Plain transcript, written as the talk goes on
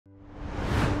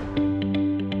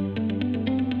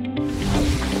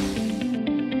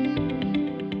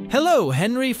Hello,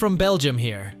 Henry from Belgium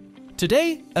here.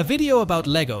 Today, a video about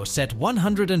LEGO set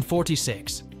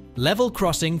 146, Level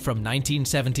Crossing from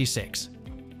 1976.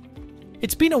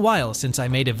 It's been a while since I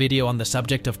made a video on the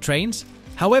subject of trains.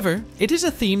 However, it is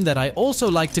a theme that I also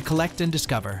like to collect and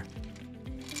discover.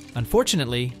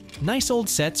 Unfortunately, nice old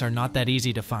sets are not that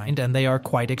easy to find and they are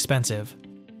quite expensive.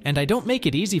 And I don't make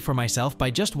it easy for myself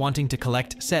by just wanting to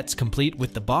collect sets complete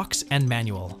with the box and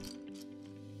manual.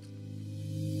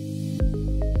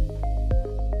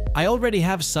 I already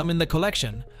have some in the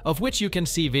collection, of which you can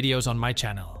see videos on my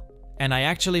channel. And I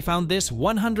actually found this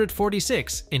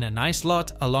 146 in a nice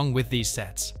lot along with these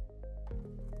sets.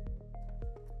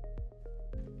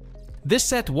 This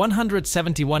set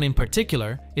 171 in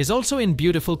particular is also in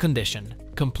beautiful condition,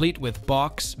 complete with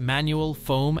box, manual,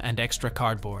 foam and extra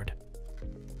cardboard.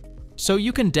 So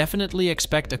you can definitely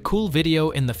expect a cool video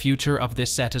in the future of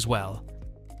this set as well.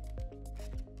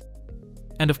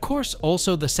 And of course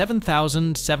also the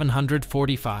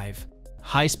 7745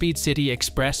 High-Speed City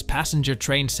Express passenger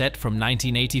train set from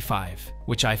 1985,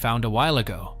 which I found a while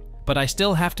ago, but I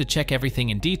still have to check everything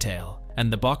in detail,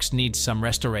 and the box needs some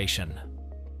restoration.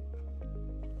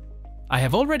 I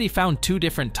have already found two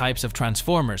different types of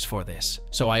transformers for this,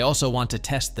 so I also want to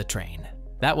test the train.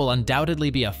 That will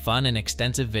undoubtedly be a fun and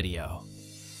extensive video.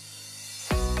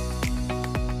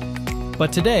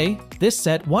 But today, this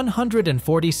set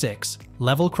 146,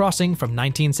 Level Crossing from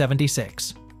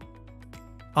 1976.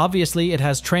 Obviously, it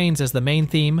has trains as the main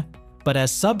theme, but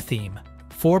as sub-theme,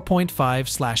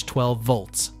 4.5/12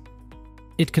 volts.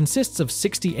 It consists of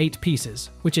 68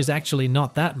 pieces, which is actually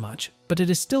not that much, but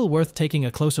it is still worth taking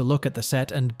a closer look at the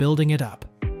set and building it up.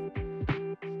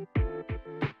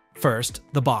 First,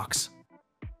 the box.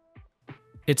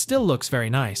 It still looks very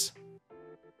nice.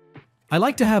 I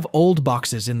like to have old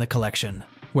boxes in the collection,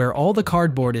 where all the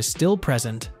cardboard is still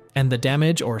present and the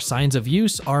damage or signs of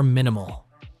use are minimal.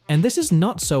 And this is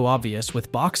not so obvious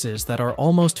with boxes that are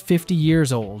almost 50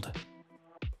 years old.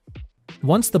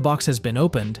 Once the box has been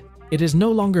opened, it is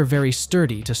no longer very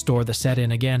sturdy to store the set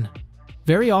in again.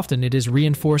 Very often it is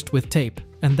reinforced with tape,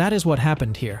 and that is what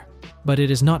happened here. But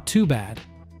it is not too bad.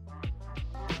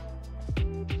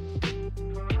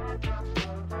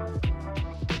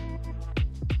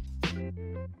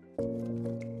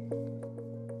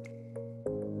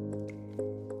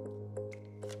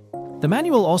 The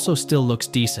manual also still looks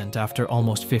decent after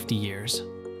almost 50 years.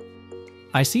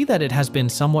 I see that it has been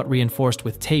somewhat reinforced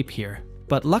with tape here,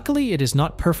 but luckily it is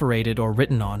not perforated or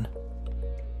written on.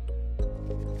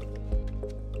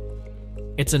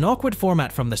 It's an awkward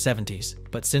format from the 70s,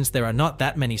 but since there are not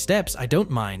that many steps, I don't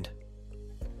mind.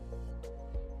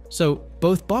 So,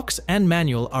 both box and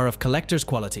manual are of collector's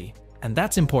quality, and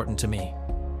that's important to me.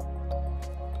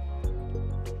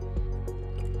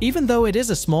 Even though it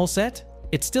is a small set,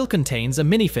 it still contains a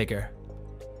minifigure.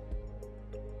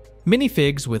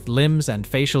 Minifigs with limbs and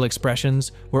facial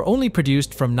expressions were only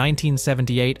produced from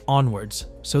 1978 onwards,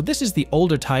 so this is the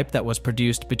older type that was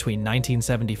produced between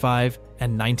 1975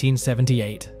 and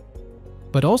 1978.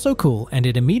 But also cool, and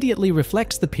it immediately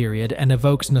reflects the period and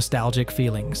evokes nostalgic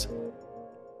feelings.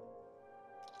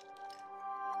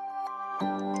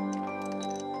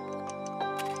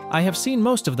 I have seen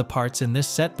most of the parts in this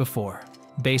set before.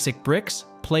 Basic bricks,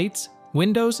 plates,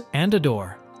 windows, and a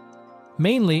door.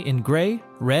 Mainly in gray,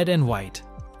 red, and white,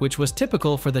 which was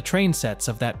typical for the train sets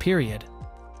of that period.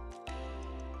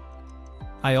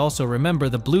 I also remember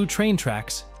the blue train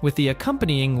tracks with the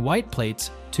accompanying white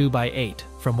plates 2x8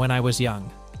 from when I was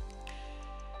young.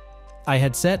 I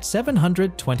had set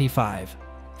 725,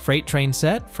 freight train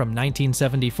set from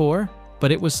 1974,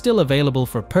 but it was still available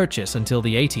for purchase until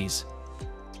the 80s.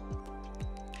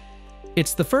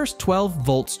 It's the first 12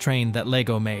 volts train that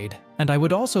LEGO made, and I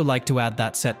would also like to add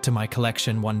that set to my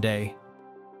collection one day.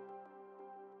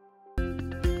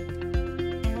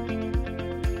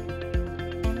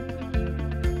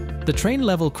 The train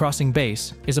level crossing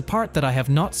base is a part that I have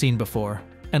not seen before,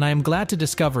 and I am glad to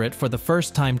discover it for the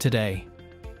first time today.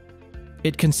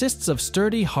 It consists of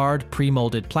sturdy, hard,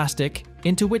 pre-molded plastic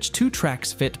into which two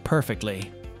tracks fit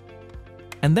perfectly.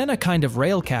 And then a kind of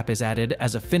rail cap is added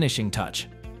as a finishing touch.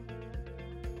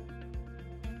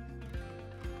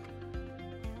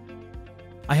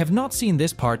 I have not seen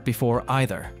this part before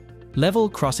either. Level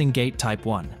Crossing Gate Type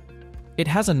 1. It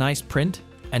has a nice print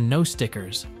and no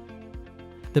stickers.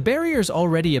 The barriers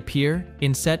already appear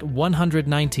in set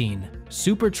 119,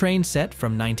 Super Train set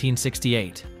from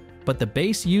 1968, but the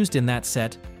base used in that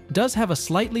set does have a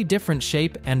slightly different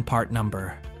shape and part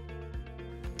number.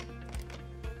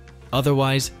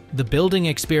 Otherwise, the building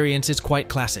experience is quite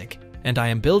classic, and I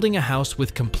am building a house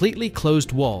with completely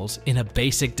closed walls in a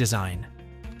basic design.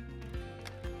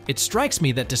 It strikes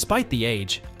me that despite the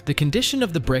age, the condition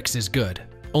of the bricks is good.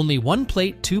 Only one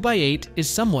plate 2x8 is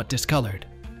somewhat discolored.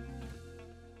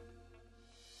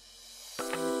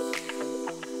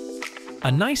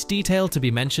 A nice detail to be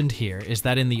mentioned here is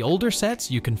that in the older sets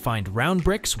you can find round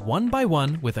bricks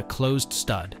 1x1 with a closed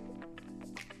stud.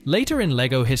 Later in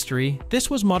LEGO history, this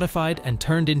was modified and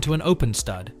turned into an open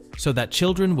stud, so that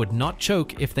children would not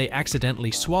choke if they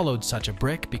accidentally swallowed such a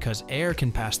brick because air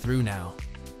can pass through now.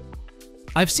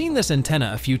 I've seen this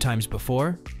antenna a few times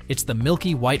before. It's the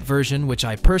milky white version which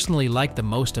I personally like the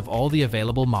most of all the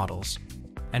available models.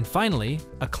 And finally,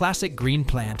 a classic green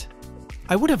plant.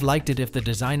 I would have liked it if the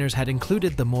designers had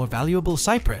included the more valuable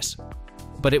cypress,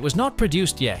 but it was not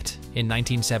produced yet in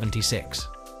 1976.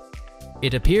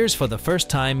 It appears for the first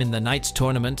time in the Knights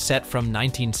tournament set from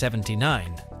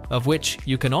 1979, of which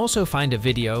you can also find a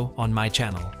video on my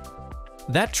channel.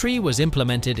 That tree was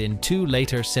implemented in two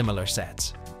later similar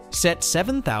sets. Set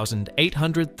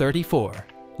 7834,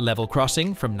 Level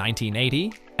Crossing from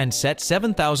 1980, and Set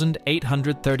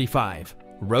 7835,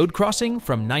 Road Crossing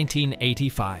from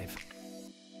 1985.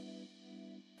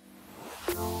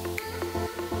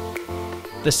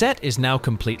 The set is now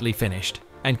completely finished,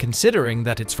 and considering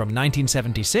that it's from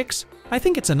 1976, I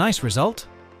think it's a nice result.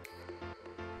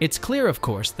 It's clear, of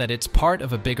course, that it's part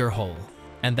of a bigger whole,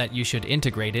 and that you should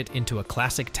integrate it into a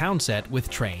classic town set with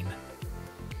train.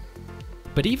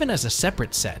 But even as a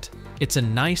separate set, it's a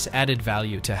nice added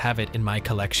value to have it in my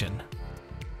collection.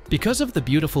 Because of the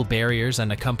beautiful barriers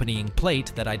and accompanying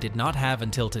plate that I did not have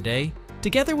until today,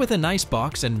 together with a nice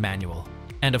box and manual,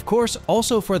 and of course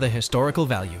also for the historical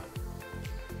value.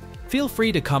 Feel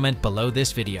free to comment below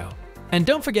this video. And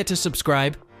don't forget to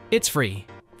subscribe, it's free.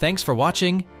 Thanks for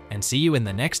watching, and see you in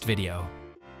the next video.